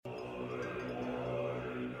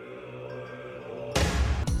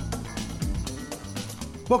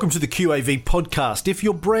Welcome to the QAV podcast. If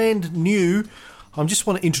you're brand new, I just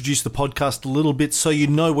want to introduce the podcast a little bit so you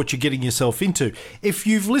know what you're getting yourself into. If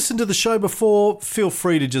you've listened to the show before, feel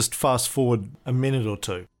free to just fast forward a minute or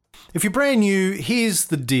two. If you're brand new, here's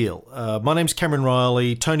the deal. My name's Cameron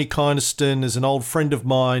Riley. Tony Kynaston is an old friend of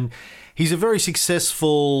mine. He's a very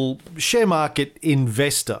successful share market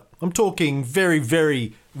investor. I'm talking very,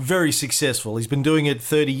 very, very successful. He's been doing it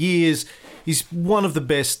 30 years. He's one of the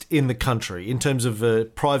best in the country in terms of a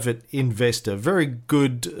private investor. Very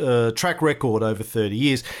good track record over 30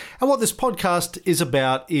 years. And what this podcast is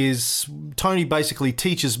about is Tony basically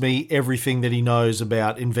teaches me everything that he knows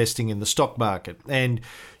about investing in the stock market, and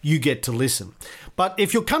you get to listen. But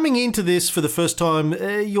if you're coming into this for the first time,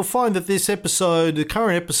 you'll find that this episode, the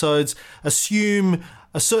current episodes, assume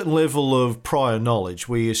a certain level of prior knowledge.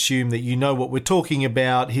 We assume that you know what we're talking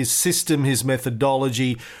about, his system, his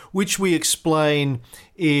methodology, which we explain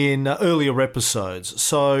in earlier episodes.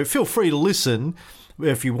 So feel free to listen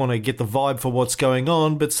if you want to get the vibe for what's going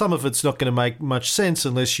on, but some of it's not going to make much sense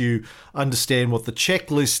unless you understand what the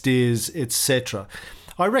checklist is, etc.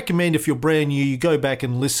 I recommend if you're brand new, you go back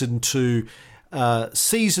and listen to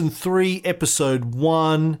Season 3, Episode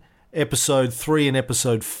 1, Episode 3 and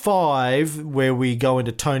Episode 5, where we go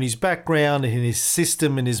into Tony's background and his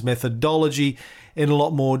system and his methodology in a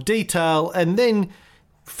lot more detail. And then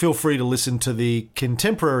feel free to listen to the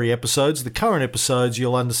contemporary episodes, the current episodes.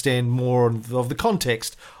 You'll understand more of the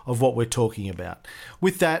context of what we're talking about.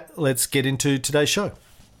 With that, let's get into today's show.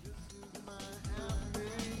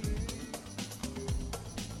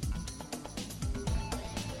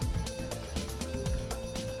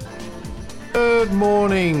 Good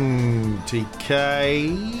morning,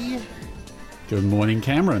 TK. Good morning,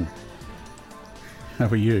 Cameron. How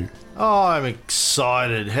are you? Oh, I'm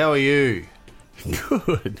excited. How are you?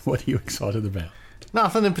 Good. What are you excited about?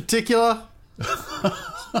 Nothing in particular.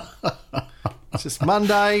 It's just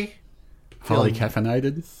Monday. Highly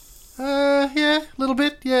caffeinated? Yeah, a little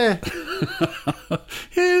bit, yeah.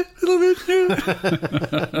 Yeah, a little bit, yeah.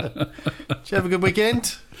 Did you have a good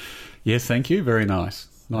weekend? Yes, thank you. Very nice.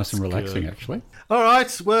 Nice and relaxing, good. Actually. All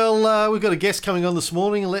right. Well, we've got a guest coming on this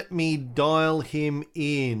morning. Let me dial him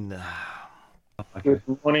in. Good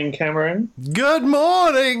morning, Cameron. Good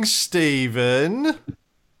morning, Stephen.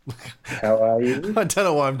 How are you? I don't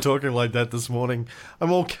know why I'm talking like that this morning.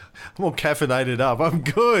 I'm all caffeinated up. I'm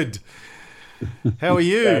good. How are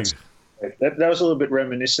you? That was a little bit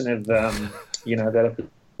reminiscent of, that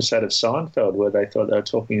episode of Seinfeld where they thought they were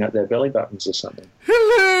talking about their belly buttons or something.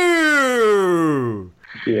 Hello.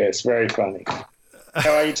 Yeah, it's very funny.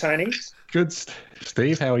 How are you, Tony? Good.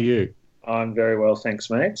 Steve, how are you? I'm very well, thanks,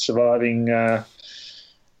 mate. Surviving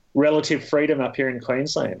relative freedom up here in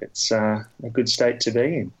Queensland. It's a good state to be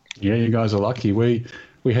in. Yeah, you guys are lucky. We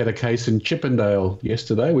had a case in Chippendale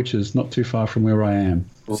yesterday, which is not too far from where I am.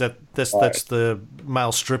 That's the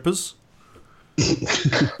male strippers?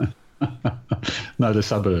 No, the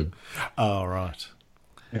suburb. Oh, right.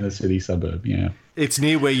 In a city suburb, yeah. It's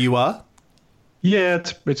near where you are? Yeah,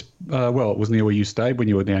 it was near where you stayed when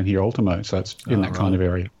you were down here, Ultimo, so it's in that kind of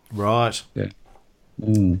area. Right. Yeah.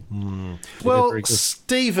 Well,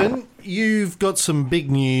 Stephen, you've got some big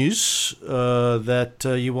news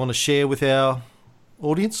that you want to share with our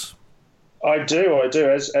audience? I do.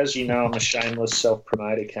 As you know, I'm a shameless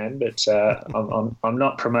self-promoter, Cam, but I'm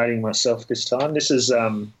not promoting myself this time. This is,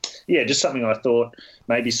 just something I thought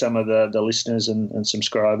maybe some of the listeners and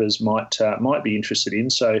subscribers might be interested in.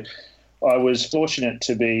 So I was fortunate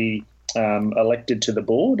to be elected to the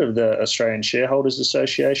board of the Australian Shareholders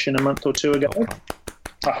Association a month or two ago.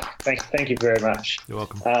 Oh, thank you very much. You're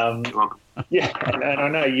welcome. Yeah, and I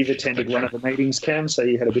know you've attended one of the meetings, Cam, so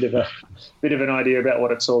you had a bit of an idea about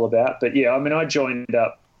what it's all about. But yeah, I mean, I joined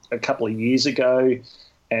up a couple of years ago,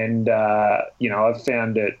 and I've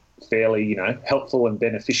found it fairly, helpful and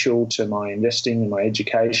beneficial to my investing and my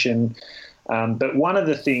education. But one of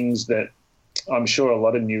the things that I'm sure a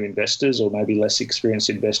lot of new investors or maybe less experienced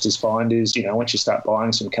investors find is, once you start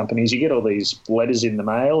buying some companies, you get all these letters in the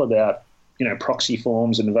mail about, proxy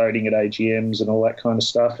forms and voting at AGMs and all that kind of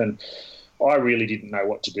stuff. And I really didn't know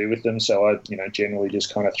what to do with them. So I, generally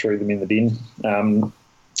just kind of threw them in the bin.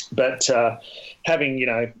 But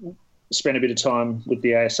having, spent a bit of time with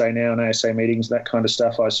the ASA now and ASA meetings and that kind of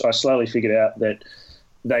stuff, I slowly figured out that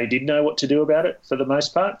they did know what to do about it for the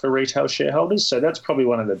most part for retail shareholders. So that's probably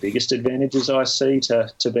one of the biggest advantages I see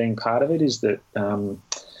to being part of it is that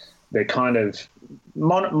they're kind of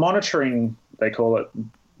monitoring, they call it,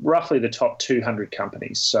 roughly the top 200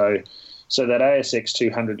 companies. So that ASX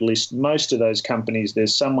 200 list, most of those companies,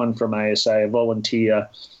 there's someone from ASA, a volunteer,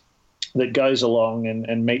 that goes along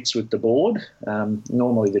and meets with the board,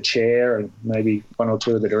 normally the chair and maybe one or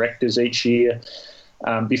two of the directors each year,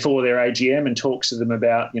 before their AGM, and talks to them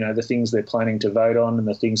about, the things they're planning to vote on and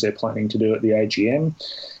the things they're planning to do at the AGM.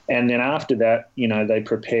 And then after that, they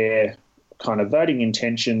prepare kind of voting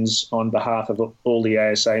intentions on behalf of all the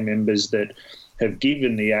ASA members that have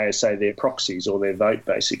given the ASA their proxies or their vote,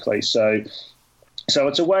 basically. So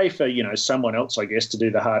it's a way for, someone else, I guess, to do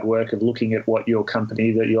the hard work of looking at what your company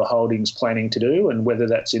that your holding's planning to do and whether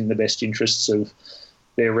that's in the best interests of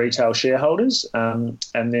their retail shareholders, and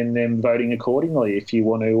then them voting accordingly if you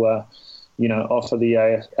want to, offer the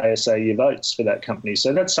ASA your votes for that company.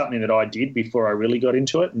 So that's something that I did before I really got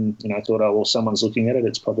into it, and I thought, oh well, someone's looking at it,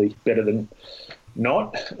 it's probably better than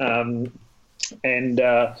not. That's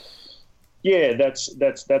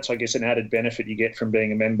I guess an added benefit you get from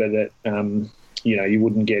being a member that you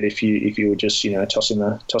wouldn't get if you were just tossing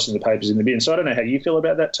the papers in the bin. So I don't know how you feel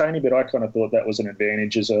about that, Tony, but I kind of thought that was an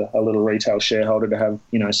advantage as a little retail shareholder to have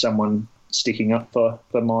someone sticking up for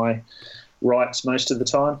my rights most of the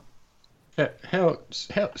time. How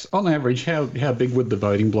on average, how big would the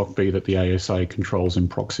voting block be that the ASA controls in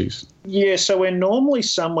proxies? Yeah, so we're normally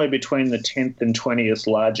somewhere between the 10th and 20th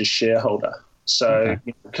largest shareholder. So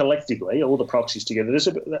collectively, all the proxies together, there's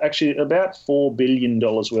actually about $4 billion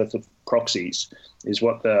worth of proxies is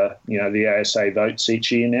what the ASA votes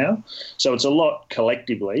each year now. So it's a lot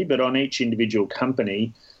collectively, but on each individual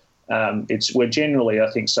company, we're generally, I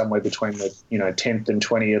think, somewhere between the 10th and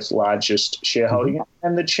 20th largest shareholding. Mm-hmm.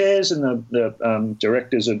 And the chairs and the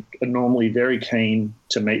directors are normally very keen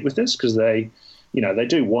to meet with us because they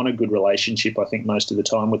do want a good relationship, I think, most of the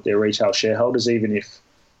time with their retail shareholders, even if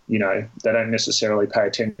they don't necessarily pay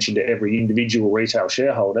attention to every individual retail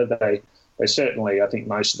shareholder. They certainly, I think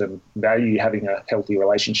most of them value having a healthy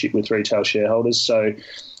relationship with retail shareholders. So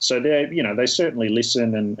they certainly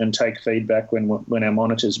listen and take feedback when our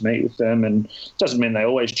monitors meet with them. And it doesn't mean they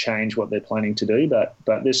always change what they're planning to do, but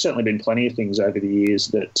there's certainly been plenty of things over the years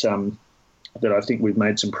that I think we've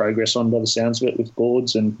made some progress on by the sounds of it with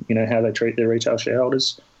boards and how they treat their retail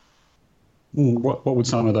shareholders. What would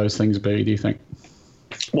some of those things be, do you think?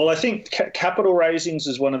 Well, I think capital raisings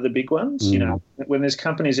is one of the big ones. When there's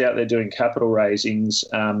companies out there doing capital raisings,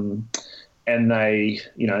 and they,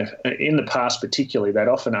 in the past particularly, they'd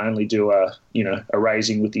often only do a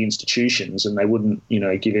raising with the institutions, and they wouldn't,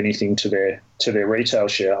 give anything to their retail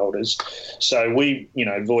shareholders. So we,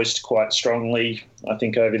 voiced quite strongly, I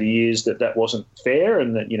think, over the years that wasn't fair,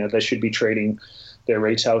 and that they should be treating their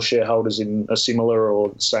retail shareholders in a similar or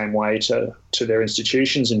the same way to their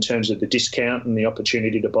institutions in terms of the discount and the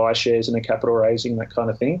opportunity to buy shares in a capital raising, that kind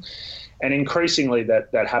of thing. And increasingly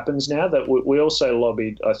that happens now. That we also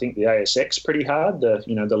lobbied, I think, the ASX pretty hard, the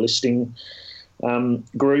listing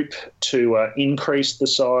group, to increase the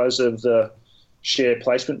size of the share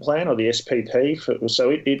placement plan, or the SPP.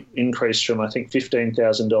 So it increased from, I think,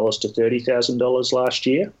 $15,000 to $30,000 last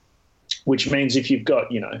year, which means if you've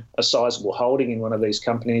got, a sizable holding in one of these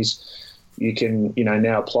companies, you can,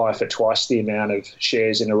 now apply for twice the amount of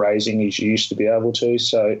shares in a raising as you used to be able to.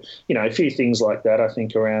 So, a few things like that, I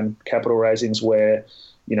think, around capital raisings where,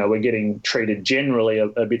 we're getting treated generally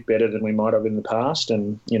a bit better than we might have in the past,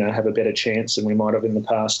 and, have a better chance than we might have in the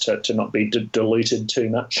past to not be diluted too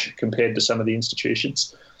much compared to some of the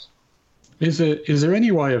institutions. Is there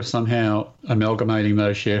any way of somehow amalgamating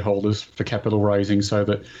those shareholders for capital raising so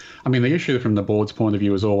that, the issue from the board's point of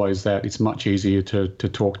view is always that it's much easier to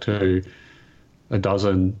talk to a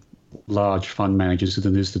dozen large fund managers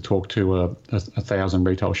than it is to talk to a 1,000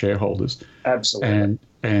 retail shareholders. Absolutely.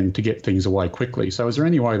 And to get things away quickly. So is there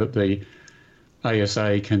any way that the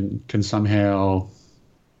ASA can somehow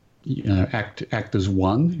act as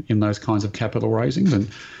one in those kinds of capital raisings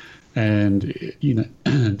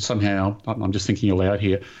and somehow, I'm just thinking aloud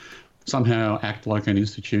here, somehow act like an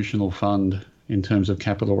institutional fund in terms of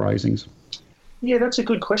capital raisings? Yeah, that's a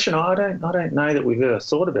good question. I don't know that we've ever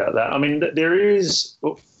thought about that.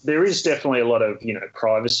 There is definitely a lot of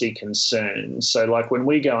privacy concerns. So like when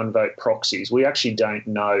we go and vote proxies, we actually don't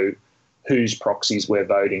know whose proxies we're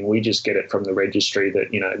voting. We just get it from the registry that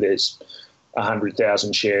there's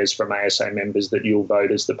 100,000 shares from ASA members that you'll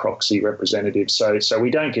vote as the proxy representative. So we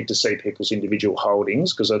don't get to see people's individual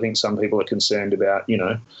holdings, because I think some people are concerned about,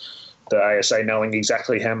 the ASA knowing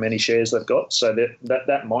exactly how many shares they've got. So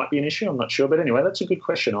that might be an issue. I'm not sure. But anyway, that's a good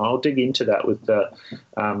question. I'll dig into that with the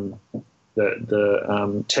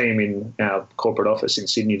team in our corporate office in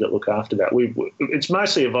Sydney that look after that. It's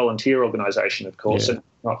mostly a volunteer organisation, of course, and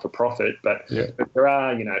not for profit. But there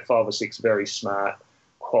are, 5 or 6 very smart,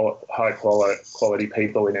 high quality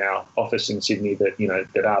people in our office in Sydney that, you know,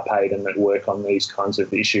 that are paid and that work on these kinds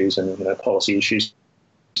of issues and, you know, policy issues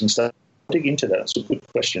and stuff. Dig into that. It's a good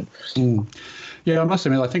question. Yeah, I must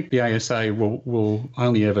admit, I think the ASA will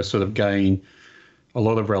only ever sort of gain a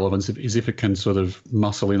lot of relevance if it can sort of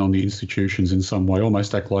muscle in on the institutions in some way,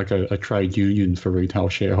 almost act like a trade union for retail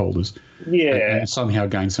shareholders. Yeah. And somehow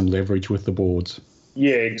gain some leverage with the boards.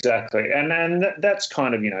 Yeah, exactly. And that's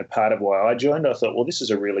kind of, you know, part of why I joined. I thought, well, this is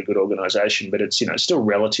a really good organisation, but it's, you know, still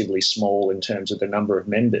relatively small in terms of the number of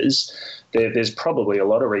members. There's probably a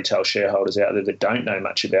lot of retail shareholders out there that don't know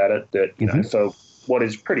much about it, that, you know, for what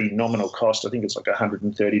is pretty nominal cost, I think it's like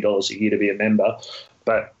 $130 a year to be a member.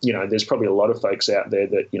 But, you know, there's probably a lot of folks out there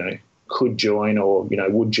that, you know, could join or, you know,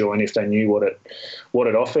 would join if they knew what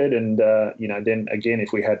it offered. And, you know, then again,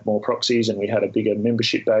 if we had more proxies and we had a bigger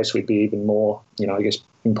membership base, we'd be even more, you know, I guess,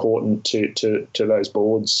 important to those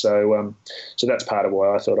boards. So that's part of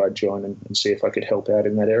why I thought I'd join and see if I could help out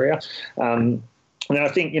in that area. And I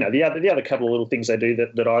think, you know, the other couple of little things they do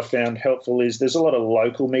that I found helpful is there's a lot of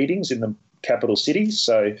local meetings in the capital cities.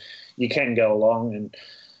 So you can go along and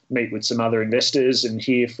meet with some other investors and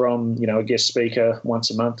hear from, you know, a guest speaker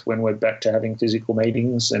once a month when we're back to having physical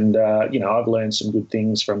meetings. And, you know, I've learned some good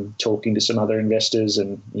things from talking to some other investors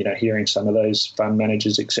and, you know, hearing some of those fund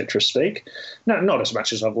managers, et cetera, speak. No, not as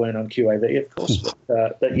much as I've learned on QAV, of course,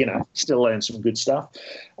 but you know, still learn some good stuff.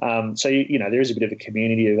 So, you know, there is a bit of a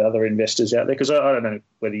community of other investors out there because I don't know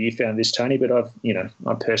whether you found this, Tony, but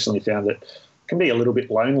I personally found that can be a little bit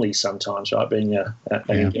lonely sometimes, right, being an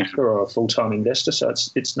investor or a full-time investor. So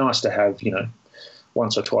it's nice to have, you know,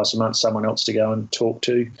 once or twice a month someone else to go and talk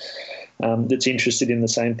to that's interested in the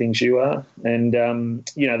same things you are. And,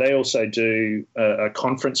 you know, they also do a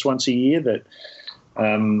conference once a year that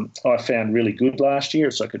I found really good last year.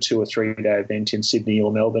 It's like a 2 or 3 day event in Sydney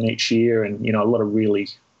or Melbourne each year. And, you know, a lot of really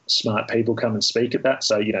smart people come and speak at that.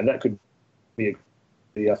 So, you know, that could be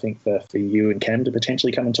I think for you and Cam to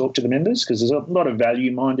potentially come and talk to the members, because there's a lot of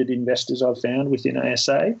value-minded investors I've found within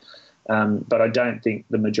ASA, but I don't think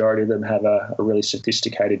the majority of them have a really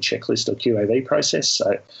sophisticated checklist or QAV process.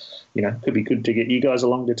 So, you know, it could be good to get you guys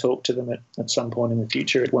along to talk to them at some point in the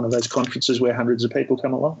future at one of those conferences where hundreds of people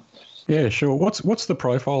come along. Yeah, sure. What's the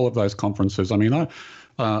profile of those conferences? I mean,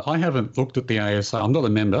 I haven't looked at the ASA. I'm not a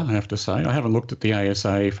member, I have to say. I haven't looked at the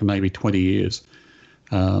ASA for maybe 20 years.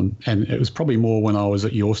 And it was probably more when I was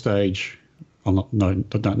at your stage. I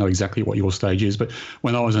don't know exactly what your stage is, but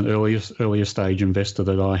when I was an earlier stage investor,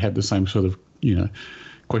 that I had the same sort of, you know,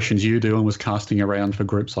 questions you do and was casting around for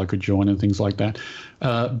groups I could join and things like that.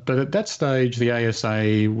 But at that stage, the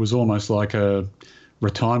ASA was almost like a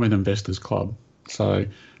retirement investors club. So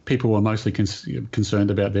people were mostly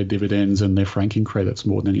concerned about their dividends and their franking credits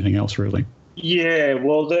more than anything else, really. Yeah,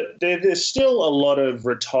 well, there's still a lot of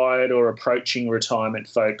retired or approaching retirement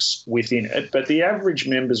folks within it, but the average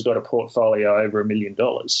member's got a portfolio over $1 million.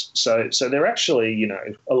 So they're actually, you know,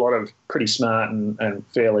 a lot of pretty smart and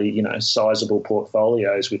fairly, you know, sizable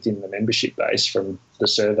portfolios within the membership base from the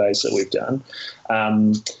surveys that we've done.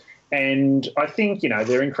 And I think, you know,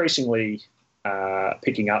 they're increasingly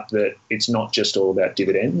picking up that it's not just all about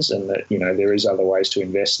dividends and that, you know, there is other ways to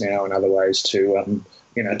invest now and other ways to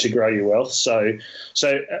you know, to grow your wealth. So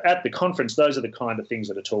at the conference, those are the kind of things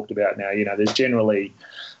that are talked about now. You know, there's generally,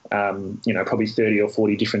 you know, probably 30 or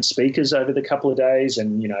 40 different speakers over the couple of days.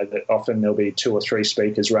 And, you know, that often there'll be 2 or 3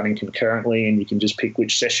 speakers running concurrently and you can just pick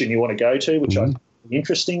which session you want to go to, which I find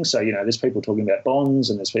interesting. So, you know, there's people talking about bonds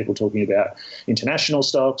and there's people talking about international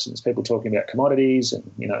stocks and there's people talking about commodities and,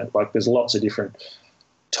 you know, like there's lots of different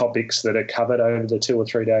topics that are covered over the 2 or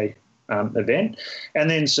 3 day event. And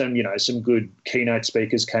then some good keynote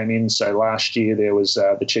speakers came in. So last year there was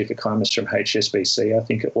the chief economist from HSBC, I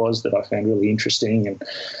think it was, that I found really interesting. And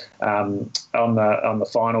on the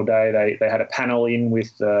final day, they had a panel in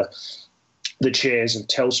with the chairs of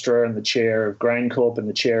Telstra and the chair of GrainCorp and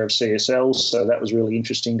the chair of CSL. So that was really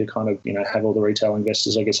interesting to kind of, you know, have all the retail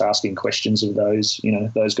investors, I guess, asking questions of those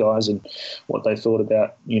guys and what they thought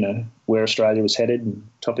about, you know, where Australia was headed and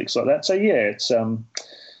topics like that. So yeah, it's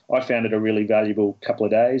I found it a really valuable couple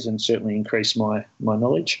of days and certainly increased my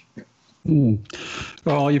knowledge.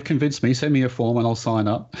 Well, you've convinced me. Send me a form and I'll sign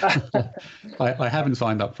up. I haven't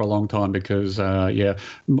signed up for a long time because,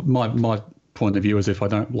 my point of view is if I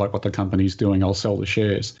don't like what the company's doing, I'll sell the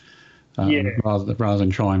shares rather than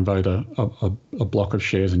try and vote a block of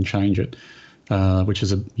shares and change it, which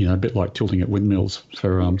is a bit like tilting at windmills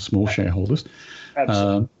for small shareholders.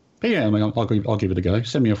 Absolutely. But yeah, I mean, I'll give it a go.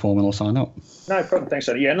 Send me a form and I'll sign up. No problem. Thanks,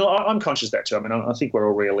 Tony. Yeah, no, I'm conscious of that too. I mean, I think we're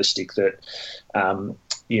all realistic that,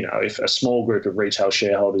 if a small group of retail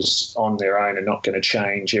shareholders on their own are not going to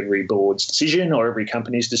change every board's decision or every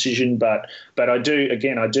company's decision, but I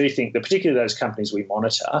do think that particularly those companies we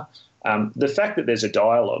monitor, the fact that there's a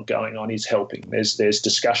dialogue going on is helping. There's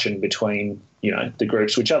discussion between the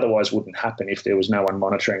groups, which otherwise wouldn't happen if there was no one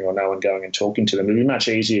monitoring or no one going and talking to them. It'd be much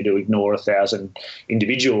easier to ignore 1,000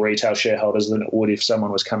 individual retail shareholders than it would if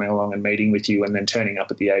someone was coming along and meeting with you and then turning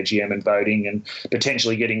up at the AGM and voting and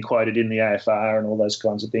potentially getting quoted in the AFR and all those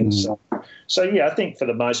kinds of things. So yeah, I think for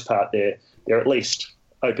the most part they're at least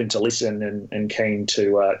open to listen and keen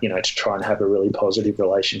to to try and have a really positive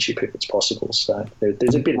relationship if it's possible. So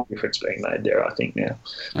there's a bit of difference being made there, I think, now.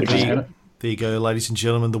 There you go, ladies and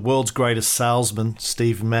gentlemen. The world's greatest salesman,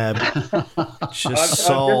 Steve Mabb, just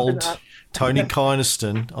sold Tony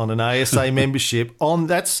Kynaston on an ASA membership.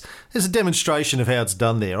 There's a demonstration of how it's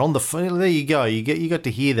done there. There you go. You got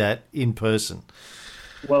to hear that in person.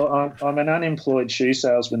 Well, I'm an unemployed shoe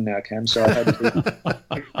salesman now, Cam, so I had to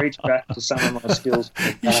reach back to some of my skills.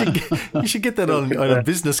 You should get that on a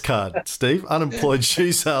business card, Steve. Unemployed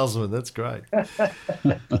shoe salesman. That's great.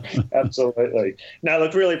 Absolutely. No,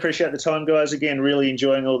 look, really appreciate the time, guys. Again, really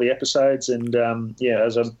enjoying all the episodes. And,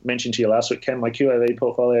 as I mentioned to you last week, Cam, my QAV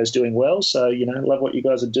portfolio is doing well. So, love what you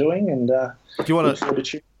guys are doing. And do you want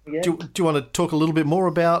to talk a little bit more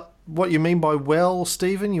about what you mean by well,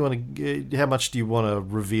 Stephen? How much do you want to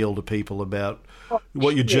reveal to people about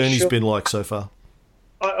what your journey's been like so far?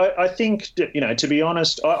 I think, to be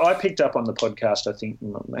honest, I picked up on the podcast, I think,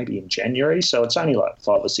 maybe in January. So it's only like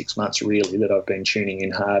 5 or 6 months, really, that I've been tuning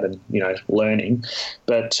in hard and, learning.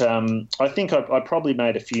 But I think I probably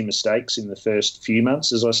made a few mistakes in the first few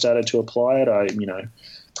months as I started to apply it. I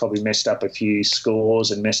probably messed up a few scores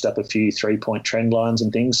and messed up a few 3-point trend lines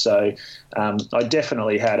and things. So I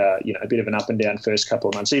definitely had a bit of an up and down first couple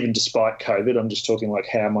of months, even despite COVID. I'm just talking like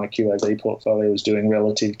how my QAV portfolio was doing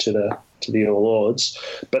relative to the All Ords.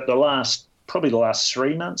 But probably the last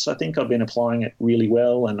 3 months, I think I've been applying it really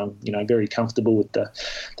well, and I'm very comfortable with the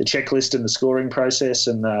checklist and the scoring process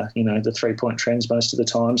and the 3-point trends most of the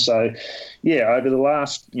time. So yeah, over the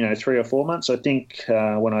last 3 or 4 months, I think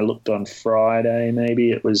when I looked on Friday,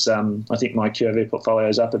 maybe it was I think my QAV portfolio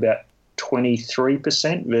is up about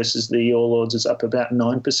 23% versus the All Ords is up about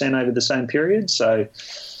 9% over the same period. So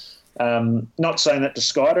not saying that to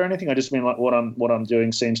Scott or anything. I just mean like what I'm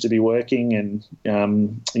doing seems to be working, and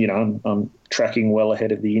I'm tracking well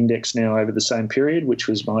ahead of the index now over the same period, which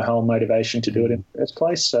was my whole motivation to do it in the first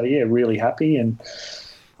place. So yeah, really happy, and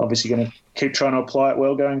obviously going to keep trying to apply it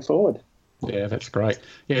well going forward. Yeah, that's great.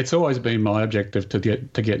 Yeah, it's always been my objective to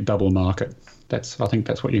get double market. I think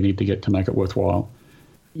that's what you need to get to make it worthwhile.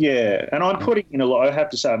 Yeah, and I'm putting in a lot. I have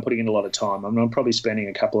to say, I'm putting in a lot of time. I'm probably spending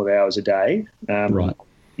a couple of hours a day. Right.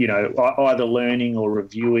 Either learning or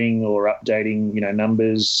reviewing or updating,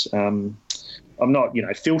 numbers. I'm not,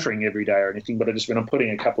 filtering every day or anything, but I'm putting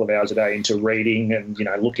a couple of hours a day into reading and,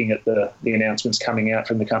 looking at the announcements coming out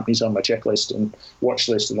from the companies on my checklist and watch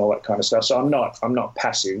list and all that kind of stuff. So I'm not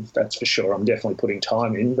passive, that's for sure. I'm definitely putting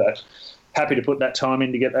time in, but happy to put that time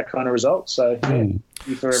in to get that kind of result. So thank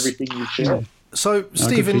you for everything you share. So,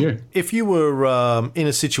 Stephen, if you were in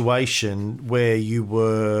a situation where you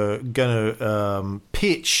were going to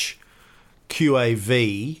pitch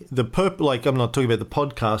QAV, I'm not talking about the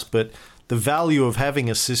podcast, but the value of having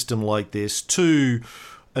a system like this to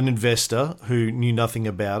an investor who knew nothing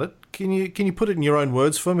about it, can you put it in your own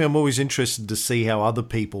words for me? I'm always interested to see how other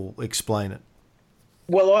people explain it.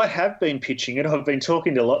 Well, I have been pitching it. I've been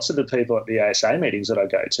talking to lots of the people at the ASA meetings that I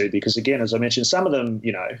go to because, again, as I mentioned, some of them,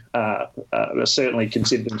 certainly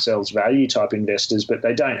consider themselves value type investors, but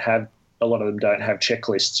a lot of them don't have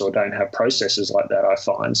checklists or don't have processes like that, I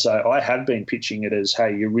find. So I have been pitching it as,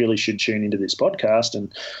 hey, you really should tune into this podcast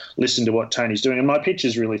and listen to what Tony's doing. And my pitch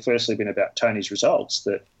has really firstly been about Tony's results,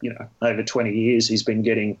 that, over 20 years he's been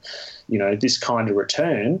getting, this kind of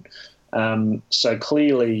return. So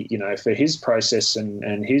clearly, for his process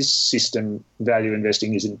and his system, value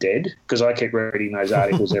investing isn't dead, because I keep reading those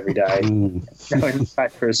articles every day in the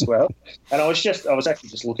paper as well. And I was actually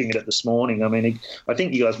just looking at it this morning. I mean, I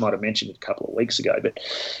think you guys might have mentioned it a couple of weeks ago, but,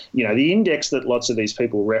 the index that lots of these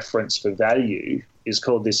people reference for value is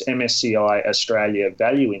called this MSCI Australia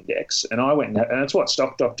Value Index. And and it's what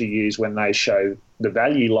Stock Doctor use when they show the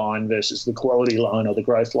value line versus the quality line or the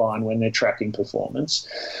growth line when they're tracking performance.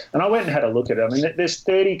 And I went and had a look at it. I mean, there's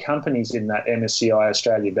 30 companies in that MSCI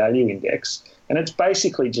Australia Value Index, and it's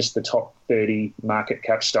basically just the top 30 market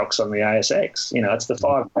cap stocks on the ASX. It's the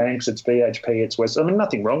 5 banks, it's BHP, it's West. I mean,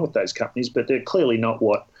 nothing wrong with those companies, but they're clearly not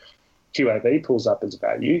what QAV pulls up as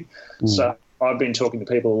value. So I've been talking to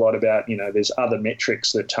people a lot about, there's other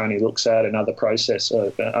metrics that Tony looks at and other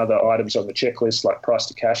other items on the checklist like price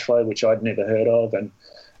to cash flow, which I'd never heard of, and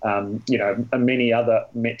many other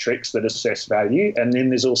metrics that assess value. And then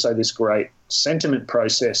there's also this great sentiment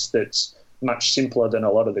process that's much simpler than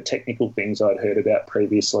a lot of the technical things I'd heard about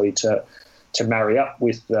previously to marry up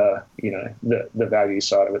with the value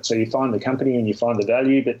side of it. So you find the company and you find the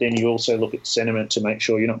value, but then you also look at sentiment to make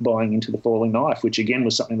sure you're not buying into the falling knife, which again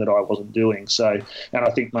was something that I wasn't doing. So, and I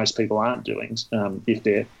think most people aren't doing if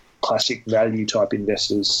they're classic value type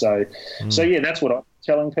investors. So yeah, that's what I'm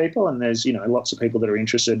telling people. And there's lots of people that are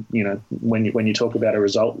interested. When you talk about a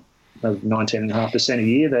result of 19.5% a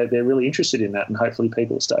year, they're really interested in that, and hopefully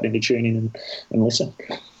people are starting to tune in and listen.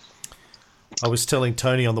 I was telling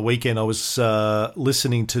Tony on the weekend I was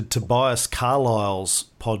listening to Tobias Carlyle's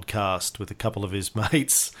podcast with a couple of his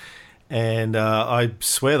mates, and I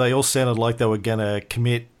swear they all sounded like they were going to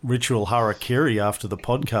commit ritual harakiri after the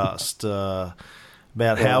podcast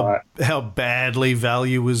about how badly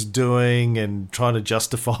value was doing and trying to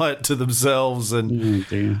justify it to themselves. And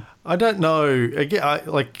I don't know.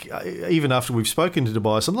 Again, even after we've spoken to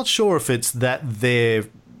Tobias, I'm not sure if it's that their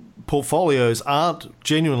portfolios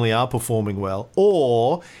genuinely are performing well,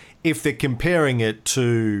 or if they're comparing it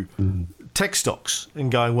to tech stocks and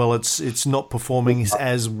going, well, it's not performing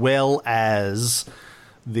as well as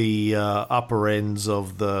the upper ends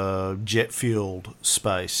of the jet fueled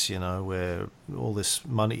space, where all this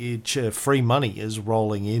money, free money is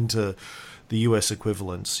rolling into the US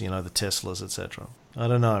equivalents, the Teslas, etc. I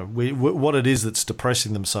don't know what it is that's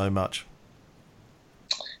depressing them so much.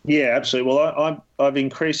 Yeah, absolutely. Well, I've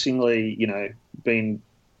increasingly, been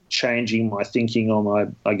changing my thinking on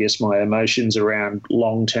my emotions around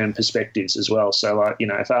long-term perspectives as well. So,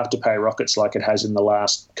 if Afterpay rockets like it has in the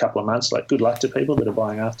last couple of months, good luck to people that are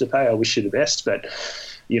buying Afterpay. I wish you the best, but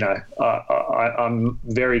I'm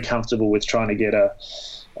very comfortable with trying to get a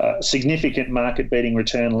significant market-beating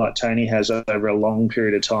return like Tony has over a long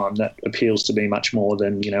period of time. That appeals to me much more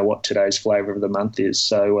than what today's flavour of the month is.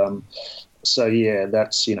 So yeah,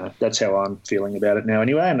 that's how I'm feeling about it now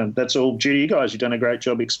anyway, and that's all due to you guys. You've done a great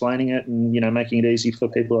job explaining it and making it easy for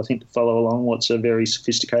people, I think, to follow along what's a very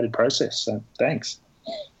sophisticated process. So thanks.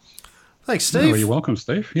 Thanks, Steve. No, you're welcome,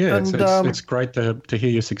 Steve. Yeah, and, it's great to hear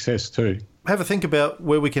your success too. Have a think about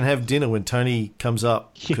where we can have dinner when Tony comes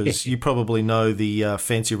up, because you probably know the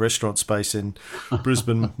fancy restaurant space in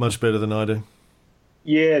Brisbane much better than I do.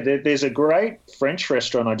 Yeah, there's a great French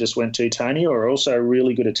restaurant I just went to, Tony, or also a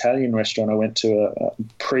really good Italian restaurant I went to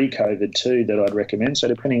pre-COVID too that I'd recommend. So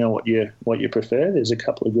depending on what you prefer, there's a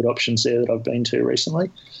couple of good options there that I've been to recently.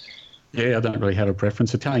 Yeah, I don't really have a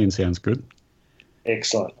preference. Italian sounds good.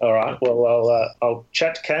 Excellent. All right. Well, I'll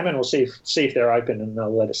chat to Cam and we'll see if they're open and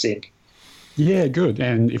they'll let us in. Yeah, good.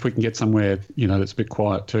 And if we can get somewhere that's a bit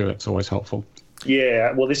quiet too, that's always helpful.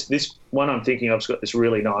 Yeah, well, this one I'm thinking of's got this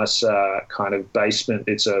really nice kind of basement.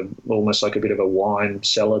 It's almost like a bit of a wine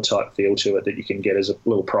cellar type feel to it that you can get as a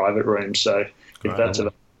little private room. So if that's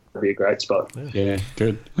available, it'd be a great spot. Yeah,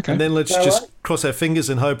 good. Okay. And then let's cross our fingers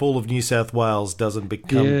and hope all of New South Wales doesn't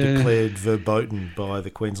become declared verboten by the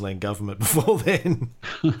Queensland government before then.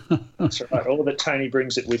 That's right. All that Tony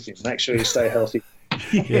brings it with him. Make sure you stay healthy.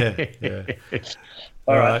 Yeah.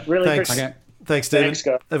 All right. Really thanks. Okay. Thanks, David. Thanks,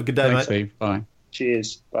 guys. Have a good day, Thanks, mate. Steve. Bye.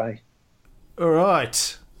 Cheers. Bye. All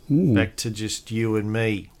right. Back to just you and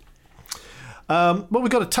me. Well, we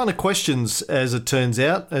got a ton of questions, as it turns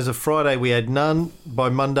out. As of Friday, we had none. By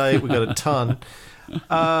Monday, we got a ton.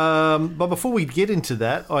 But before we get into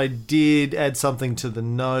that, I did add something to the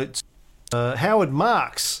notes. Howard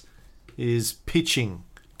Marks is pitching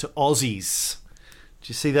to Aussies. Did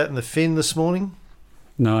you see that in the Fin this morning?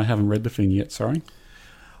 No, I haven't read the Fin yet, sorry.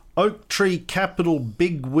 Oaktree Capital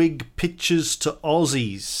bigwig pitches to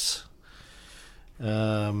Aussies.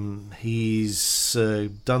 He's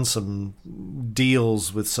done some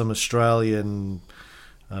deals with some Australian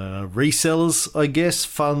resellers, I guess,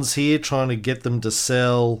 funds here, trying to get them to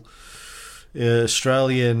sell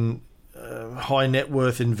Australian high net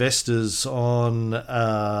worth investors on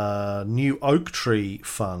a new Oaktree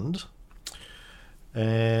fund.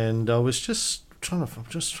 And I was just trying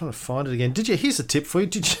to find it again. Here's a tip for you.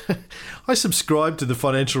 I subscribed to the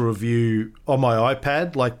Financial Review on my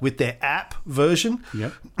iPad, like with their app version.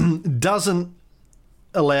 Yep. Doesn't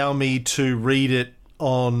allow me to read it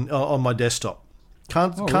on my desktop.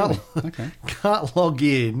 Can't log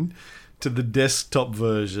in to the desktop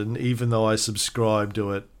version, even though I subscribe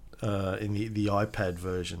to it in the iPad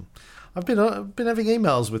version. I've been having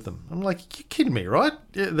emails with them. I'm like, you're kidding me, right?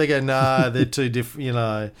 They go, nah, they're two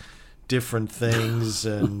different things,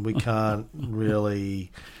 and we can't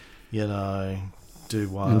really you know, do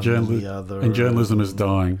one and the other. And journalism is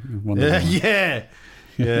dying. Yeah.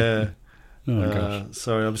 Oh, gosh.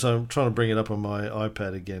 Sorry, I'm trying to bring it up on my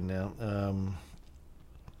iPad again now.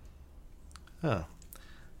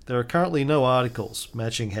 There are currently no articles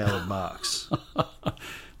matching Howard Marks.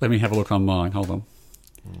 Let me have a look on mine. Hold on.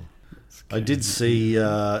 I did see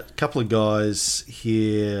a couple of guys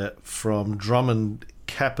here from Drummond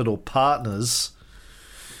Capital Partners.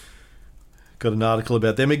 Got an article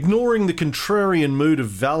about them. Ignoring the contrarian mood of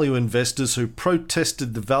value investors who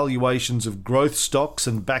protested the valuations of growth stocks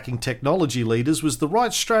and backing technology leaders was the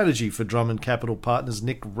right strategy for Drummond Capital Partners'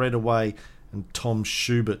 Nick Redaway and Tom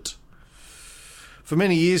Schubert. For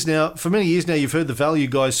many years now, you've heard the value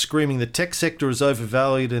guys screaming the tech sector is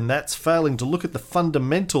overvalued and that's failing to look at the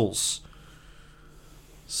fundamentals.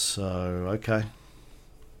 So, okay.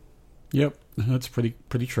 Yep, that's pretty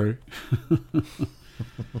true.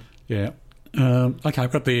 Yeah. Okay,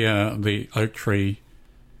 I've got the Oaktree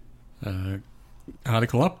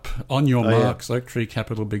article up. On your marks, yeah. Oaktree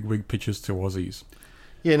Capital Big Wig pitches to Aussies.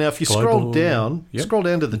 Yeah, now if you scroll down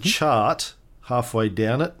to the chart, halfway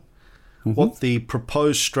down it, what the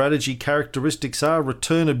proposed strategy characteristics are: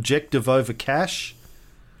 return objective over cash.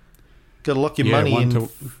 Got to lock your money in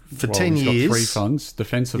for 10 years. Got 3 funds: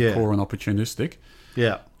 defensive, core, and opportunistic.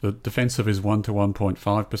 Yeah. The defensive is 1 to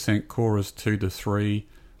 1.5%. Core is 2 to 3.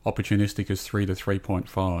 Opportunistic is 3 to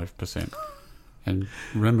 3.5%. And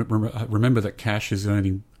remember that cash is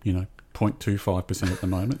earning 0.25% at the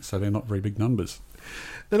moment, so they're not very big numbers.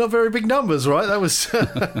 They're not very big numbers, right? That was.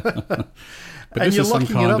 But and this is some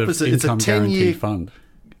kind of income guaranteed fund.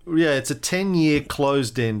 Yeah, it's a 10-year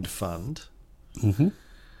closed-end fund. Mm-hmm.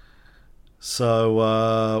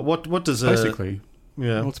 So what does basically?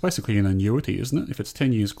 Well, it's basically an annuity, isn't it? If it's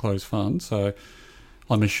 10 years closed fund, so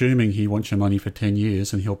I'm assuming he wants your money for 10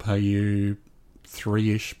 years, and he'll pay you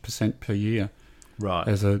 3-ish% per year, right?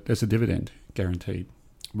 As a dividend, guaranteed.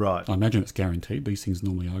 Right. I imagine it's guaranteed. These things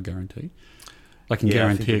normally are guaranteed. I can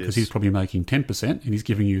guarantee it because he's probably making 10% and he's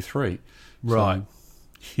giving you 3%. Right.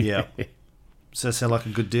 So, yeah. Does that sound like a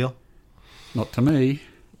good deal? Not to me.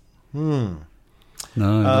 No,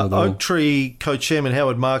 not at all. Oaktree co-chairman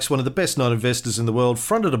Howard Marks, one of the best-known investors in the world,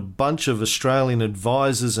 fronted a bunch of Australian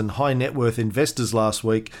advisors and high-net-worth investors last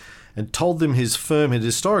week and told them his firm had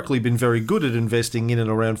historically been very good at investing in and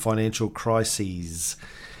around financial crises.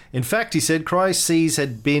 In fact, he said crises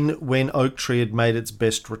had been when Oaktree had made its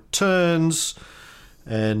best returns.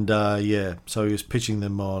 And, so he was pitching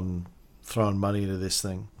them on throwing money into this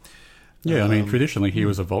thing. Yeah, I mean, traditionally he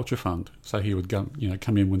was a vulture fund, so he would come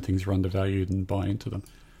in when things were undervalued and buy into them.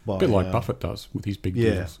 A bit like Buffett does with his big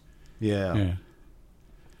deals. Yeah.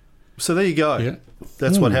 So there you go. Yeah.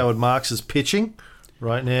 That's what Howard Marks is pitching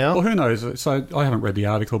right now. Well, who knows? So I haven't read the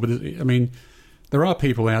article, but I mean, there are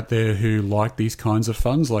people out there who like these kinds of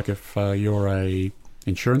funds. Like if you're a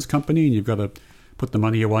insurance company and you've got to put the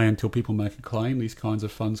money away until people make a claim, these kinds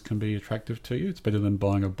of funds can be attractive to you. It's better than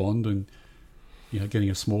buying a bond and getting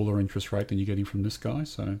a smaller interest rate than you're getting from this guy.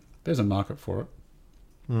 So there's a market for it,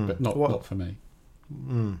 but not for me.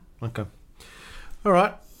 Okay. All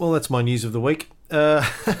right. Well, that's my news of the week. Do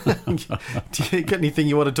you got anything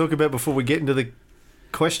you want to talk about before we get into the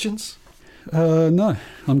questions? No,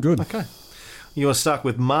 I'm good. Okay. You want to start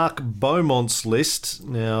with Mark Beaumont's list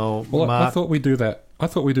now? Well, Mark... I thought we'd do that. I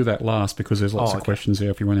thought we'd do that last because there's lots of questions there.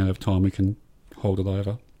 If you run out of time, we can hold it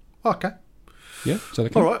over. Okay. Yeah. Is that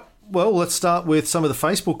okay? All right. Well, let's start with some of the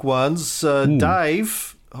Facebook ones.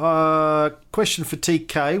 Dave, question for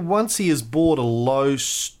TK. Once he has bought a low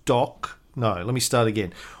stock... No, let me start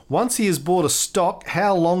again. Once he has bought a stock,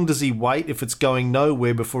 how long does he wait if it's going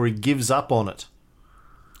nowhere before he gives up on it?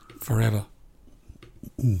 Forever.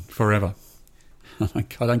 Forever.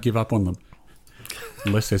 I don't give up on them.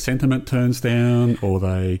 Unless their sentiment turns down or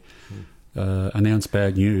they announce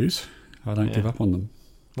bad news, I don't give up on them.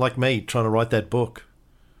 Like me, trying to write that book.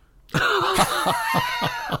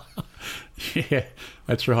 Yeah,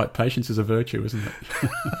 that's right. Patience is a virtue, isn't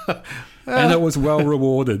it? And it was well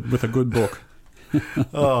rewarded with a good book.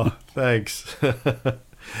 Oh, thanks.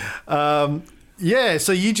 So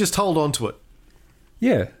you just hold on to it.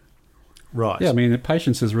 Yeah. Right. Yeah, I mean,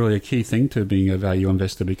 patience is really a key thing to being a value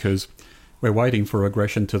investor because we're waiting for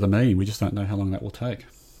regression to the mean. We just don't know how long that will take.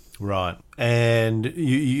 Right. And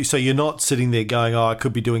so you're not sitting there going, I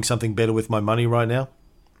could be doing something better with my money right now?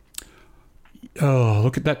 Oh,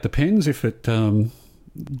 look, that depends. If it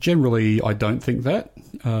generally, I don't think that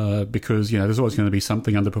because there's always going to be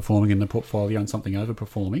something underperforming in the portfolio and something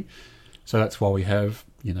overperforming. So that's why we have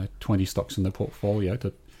 20 stocks in the portfolio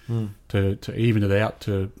to even it out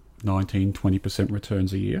to 19-20%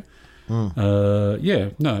 returns a year.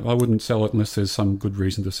 No, I wouldn't sell it unless there's some good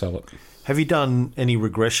reason to sell it. Have you done any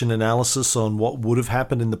regression analysis on what would have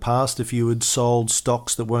happened in the past if you had sold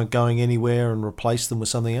stocks that weren't going anywhere and replaced them with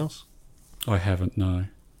something else? I haven't, no.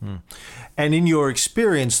 And in your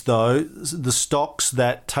experience, though, the stocks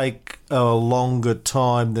that take a longer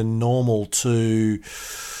time than normal to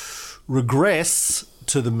regress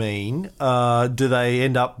to the mean, do they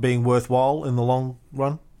end up being worthwhile in the long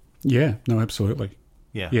run? Yeah, no, absolutely.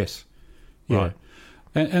 Yeah. Yes. Yeah. Right.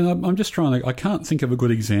 And I'm just trying to, I can't think of a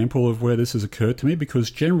good example of where this has occurred to me,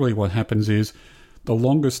 because generally what happens is the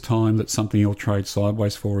longest time that something will trade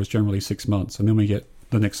sideways for is generally 6 months, and then we get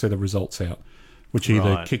the next set of results out, which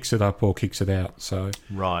either kicks it up or kicks it out. So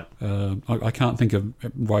right. I can't think of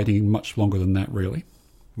waiting much longer than that, really.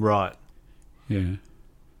 Right. Yeah.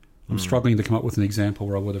 I'm struggling to come up with an example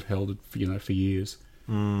where I would have held it, for years,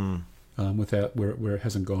 without where it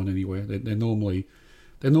hasn't gone anywhere. They're normally.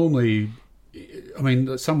 I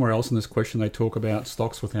mean, somewhere else in this question they talk about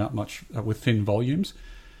stocks without much, with thin volumes,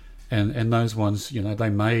 and those ones, they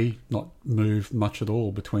may not move much at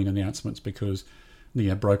all between announcements because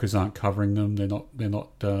brokers aren't covering them. They're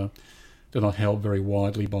not held very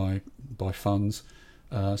widely by funds.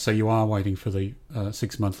 So you are waiting for the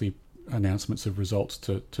 6 monthly announcements of results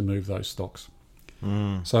to move those stocks.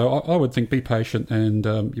 So I would think be patient, and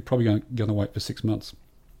you're probably going to wait for 6 months.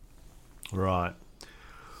 Right.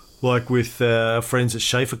 Like with our friends at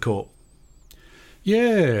Schaefer Corp.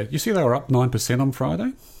 Yeah. You see they were up 9% on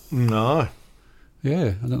Friday? No.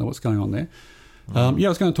 Yeah, I don't know what's going on there. I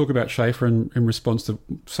was going to talk about Schaefer in response to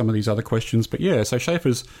some of these other questions. But yeah, so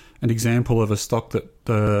Schaefer's an example of a stock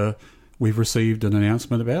that we've received an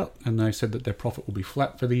announcement about, and they said that their profit will be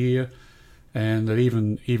flat for the year, and that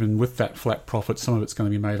even with that flat profit, some of it's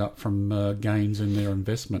going to be made up from gains in their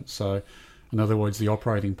investment. So in other words, the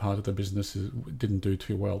operating part of the business didn't do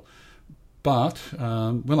too well. But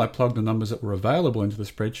when I plugged the numbers that were available into the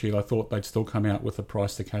spreadsheet, I thought they'd still come out with a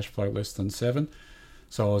price to cash flow less than 7.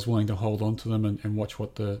 So I was willing to hold on to them and watch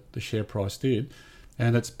what the share price did.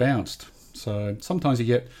 And it's bounced. So sometimes you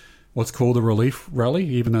get what's called a relief rally,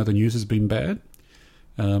 even though the news has been bad.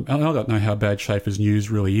 And I don't know how bad Schaefer's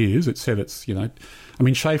news really is. It said it's,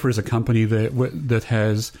 Schaefer is a company that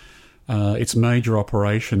has... its major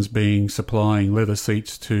operations being supplying leather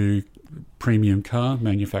seats to premium car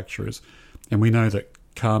manufacturers. And we know that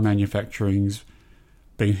car manufacturing's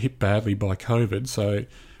been hit badly by COVID, so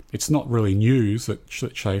it's not really news that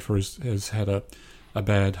Schaefer has had a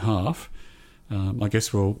bad half. I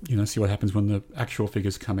guess we'll see what happens when the actual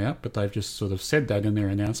figures come out, but they've just sort of said that in their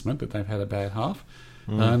announcement that they've had a bad half,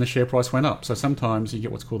 and the share price went up. So sometimes you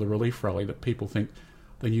get what's called a relief rally, that people think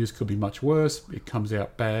the news could be much worse. It comes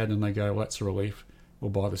out bad, and they go, well, that's a relief.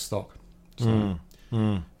 We'll buy the stock. So,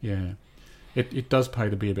 yeah. It does pay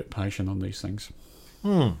to be a bit patient on these things.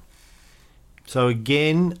 So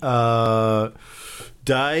again,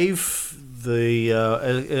 Dave,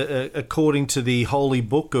 according to the Holy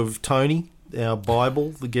Book of Tony, our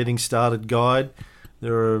Bible, the Getting Started Guide,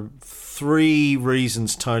 there are 3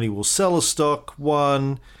 reasons Tony will sell a stock.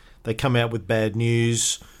 1, they come out with bad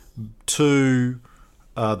news. 2,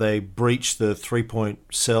 they breach the 3-point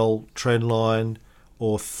sell trend line,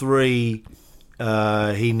 or 3,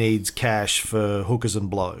 he needs cash for hookers and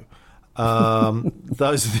blow.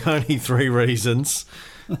 Those are the only 3 reasons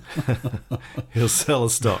he'll sell a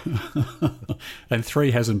stock. And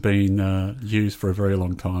 3 hasn't been used for a very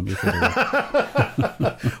long time.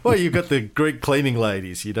 Well, you've got the Greek cleaning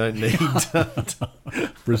ladies. You don't need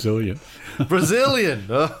Brazilian.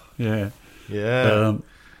 Oh. Yeah. Yeah.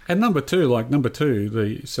 And number two,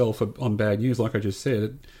 the sell on bad news, like I just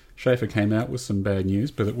said, Schaefer came out with some bad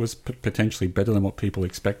news, but it was potentially better than what people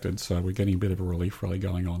expected. So we're getting a bit of a relief rally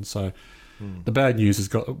going on. So the bad news has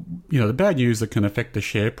got, the bad news that can affect the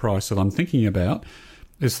share price that I'm thinking about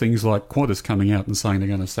is things like Qantas coming out and saying they're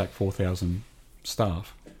going to sack 4,000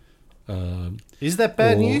 staff. Is that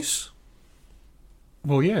bad news?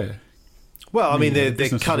 Well, yeah. Well, I mean,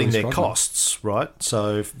 they're cutting their costs, right?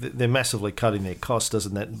 So if they're massively cutting their costs,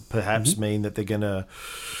 doesn't that perhaps mean that they're going to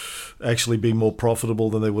actually be more profitable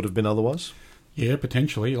than they would have been otherwise? Yeah,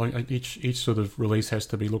 potentially. Like each sort of release has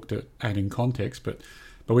to be looked at in context, but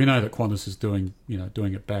we know that Qantas is doing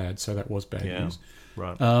it bad, so that was bad news.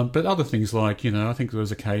 Right. But other things like, I think there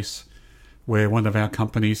was a case where one of our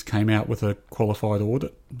companies came out with a qualified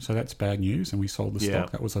audit, so that's bad news, and we sold the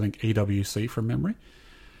stock. That was, I think, EWC from memory.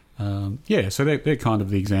 So they're kind of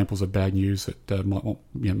the examples of bad news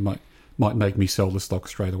that might make me sell the stock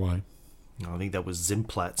straight away. I think that was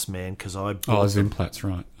Zimplats, man, because I bought Zimplats,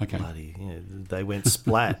 right. Okay. Bloody, they went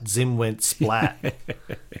splat. Zim went splat.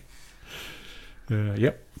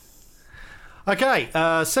 Yep. Okay,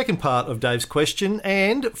 second part of Dave's question,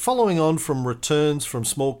 and following on from returns from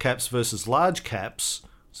small caps versus large caps,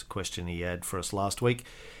 it's a question he had for us last week.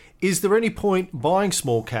 Is there any point buying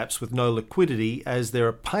small caps with no liquidity, as they're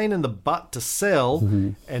a pain in the butt to sell,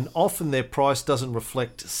 and often their price doesn't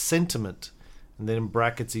reflect sentiment? And then in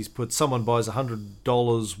brackets he's put, someone buys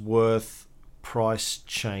 $100 worth, price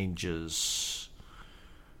changes.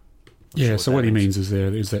 Yeah, so what he means is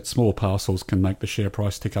that small parcels can make the share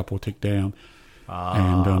price tick up or tick down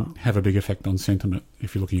and have a big effect on sentiment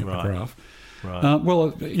if you're looking at the graph. Right.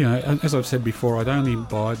 Well, you know, as I've said before, I'd only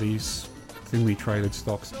buy these thinly traded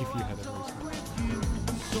stocks if you had a reason.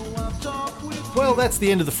 Well, that's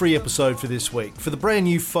the end of the free episode for this week. For the brand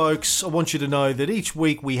new folks, I want you to know that each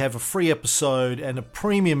week we have a free episode and a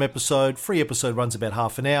premium episode. Free episode runs about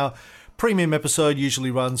half an hour. Premium episode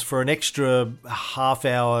usually runs for an extra half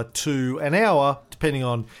hour to an hour, depending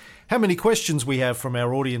on how many questions we have from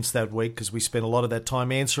our audience that week, because we spend a lot of that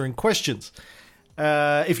time answering questions.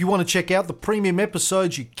 If you want to check out the premium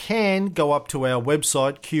episodes, you can go up to our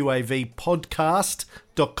website,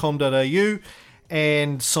 qavpodcast.com.au,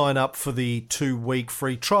 and sign up for the 2-week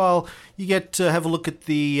free trial. You get to have a look at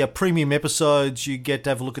the premium episodes, you get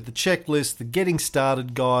to have a look at the checklist, the getting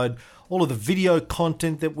started guide, all of the video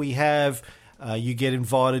content that we have. You get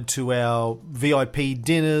invited to our VIP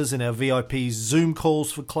dinners and our VIP Zoom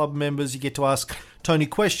calls for club members. You get to ask Tony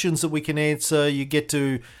questions that we can answer. You get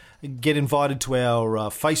to get invited to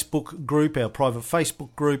our Facebook group, our private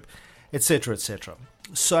Facebook group, etc., etc.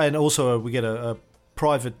 So, and also we get a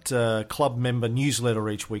private club member newsletter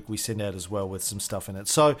each week we send out as well with some stuff in it.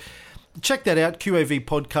 So check that out,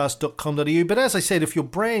 qavpodcast.com.au. But as I said, if you're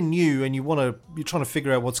brand new and you're trying to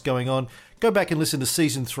figure out what's going on, go back and listen to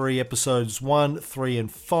Season 3, Episodes 1, 3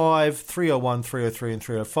 and 5, 301, 303 and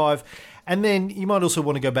 305. And then you might also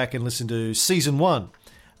want to go back and listen to Season 1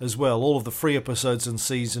 as well, all of the free episodes in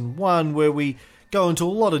Season 1, where we go into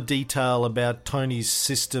a lot of detail about Tony's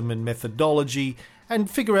system and methodology and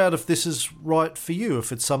figure out if this is right for you,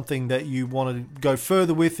 if it's something that you want to go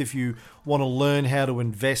further with, if you want to learn how to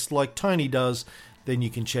invest like Tony does, then you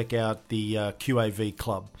can check out the QAV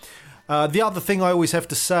Club. The other thing I always have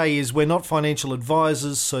to say is we're not financial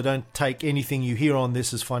advisors, so don't take anything you hear on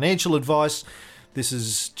this as financial advice. This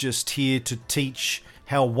is just here to teach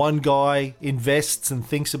how one guy invests and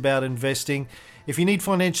thinks about investing. If you need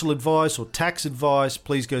financial advice or tax advice,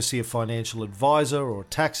 please go see a financial advisor or a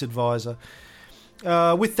tax advisor.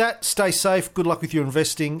 With that, stay safe, good luck with your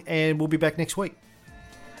investing, and we'll be back next week.